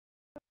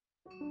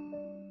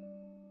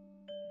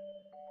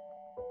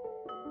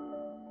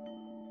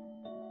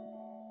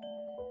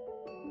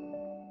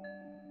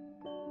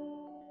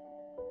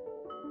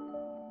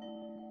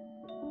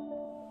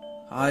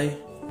I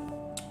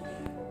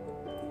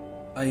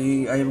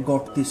have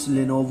got this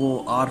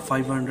Lenovo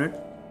R500.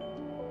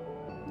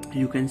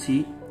 You can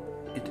see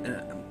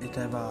it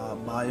have a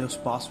BIOS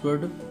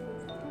password.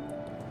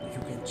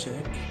 You can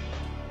check.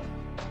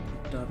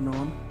 Turn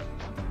on.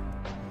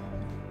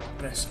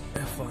 Press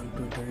F1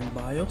 to enter in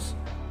BIOS.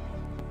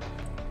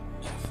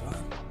 F1.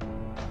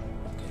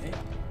 Okay.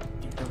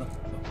 Enter the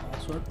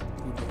password.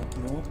 You don't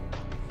know.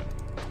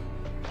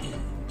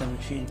 The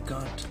machine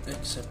can't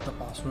accept the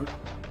password.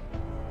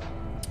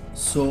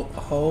 So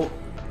how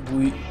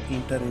we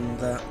enter in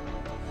the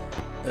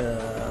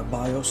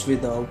BIOS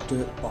without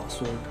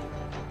password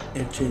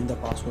and change the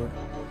password?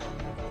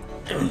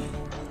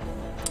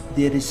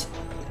 There is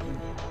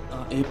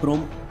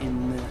EEPROM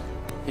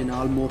in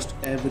almost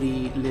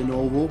every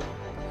Lenovo.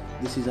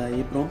 This is a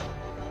EEPROM.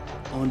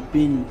 On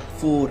pin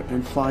 4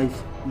 and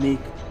 5 make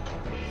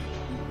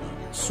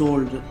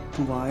sold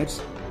two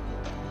wires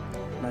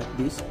like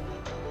this.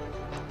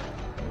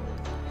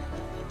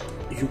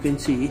 You can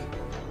see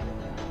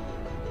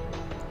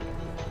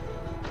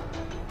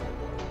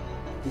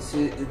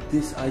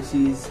this IC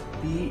is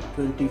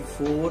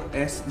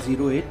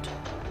P24S08.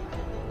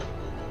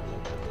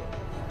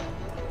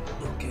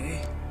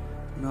 Okay,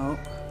 now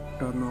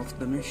turn off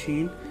the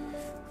machine,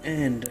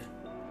 and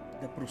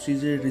the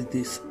procedure is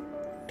this: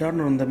 turn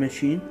on the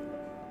machine.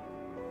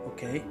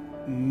 Okay,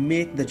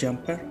 make the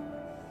jumper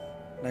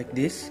like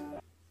this.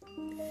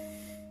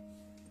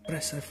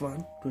 Press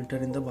F1 to enter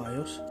in the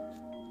BIOS.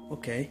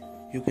 Okay,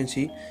 you can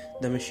see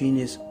the machine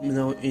is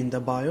now in the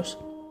BIOS.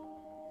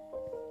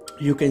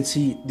 You can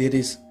see there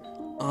is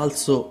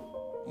also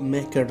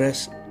MAC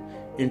address,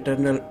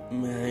 internal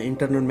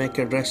MAC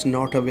address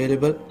not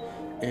available.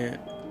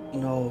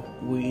 Now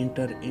we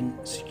enter in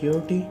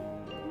security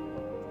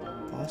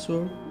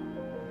password.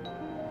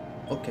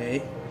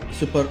 Okay,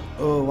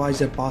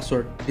 supervisor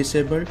password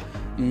disabled.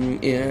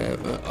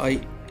 The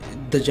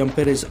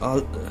jumper is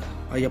all.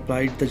 I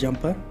applied the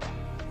jumper.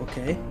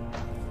 Okay,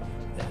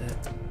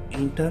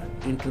 enter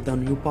the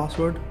new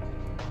password.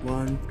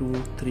 1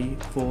 2 3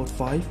 4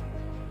 5.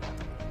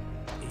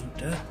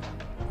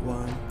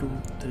 1 2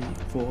 3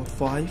 4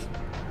 5.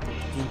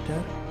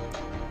 Enter.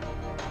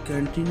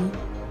 Continue.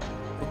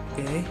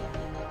 Okay.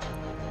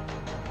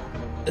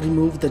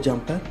 Remove the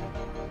jumper.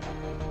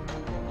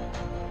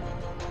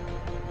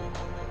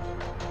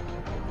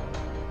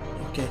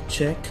 Okay,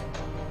 check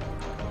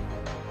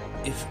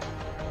if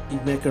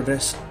MAC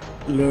address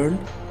learned.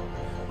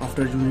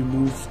 After you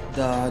remove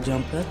the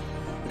jumper,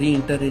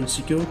 re-enter in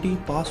security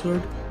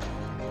password.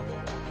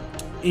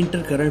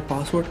 Enter current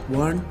password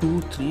 1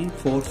 2 3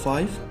 4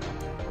 5.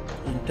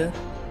 Enter.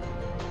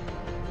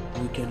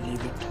 We can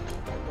leave it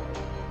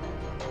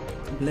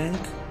blank.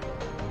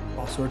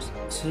 Password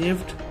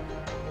saved.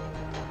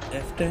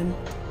 F10.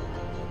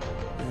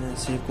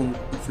 Save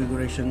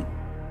configuration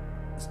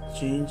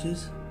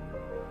changes.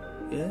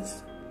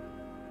 Yes.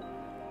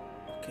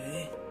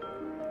 Okay.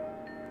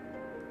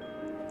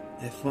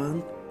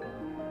 F1.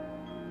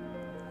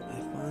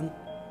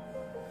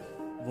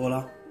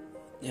 Voila.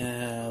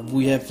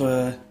 We have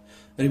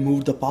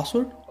removed the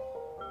password.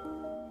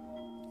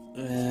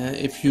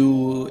 If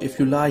you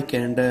like,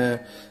 and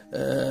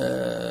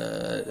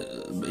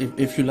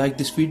if you like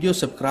this video,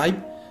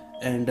 subscribe,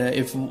 and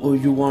if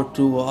you want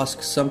to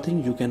ask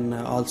something, you can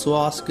also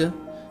ask.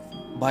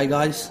 Bye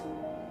guys.